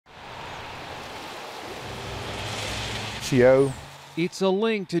Ochio. It's a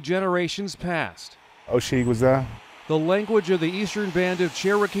link to generations past. Oshig was there. The language of the eastern band of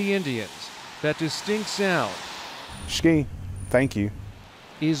Cherokee Indians, that distinct sound, Shki, thank you,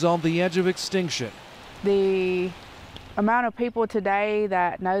 is on the edge of extinction. The amount of people today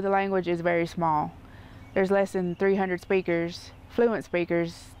that know the language is very small. There's less than 300 speakers, fluent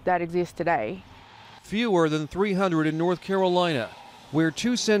speakers, that exist today. Fewer than 300 in North Carolina, where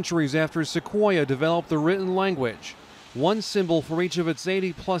 2 centuries after Sequoyah developed the written language, one symbol for each of its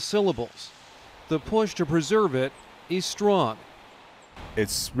 80+ syllables. The push to preserve it is strong.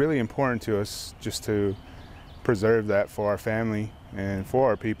 It's really important to us just to preserve that for our family and for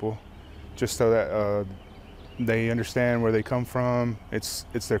our people, just so that they understand where they come from. It's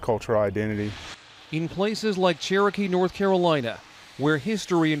their cultural identity. In places like Cherokee, North Carolina, where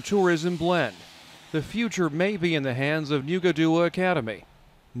history and tourism blend, the future may be in the hands of Nugadua Academy.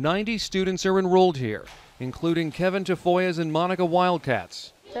 90 students are enrolled here, including Kevin Tafoya's and Monica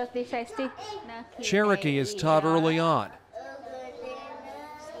Wildcats. Cherokee is taught early on.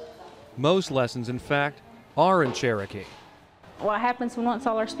 Most lessons, in fact, are in Cherokee. What happens when once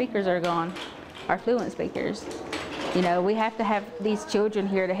all our speakers are gone, our fluent speakers? You know, we have to have these children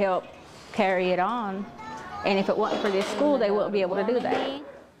here to help carry it on. And if it wasn't for this school, they wouldn't be able to do that.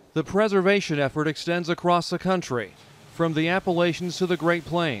 The preservation effort extends across the country, from the Appalachians to the Great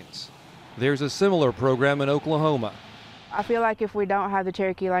Plains. There's a similar program in Oklahoma. I feel like if we don't have the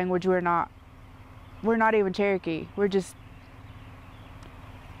Cherokee language, we're not even Cherokee. We're just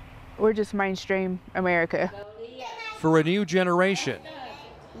mainstream America. For a new generation,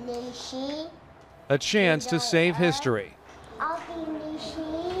 a chance to save history.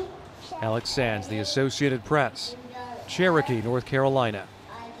 Alex Sands, The Associated Press, Cherokee, North Carolina.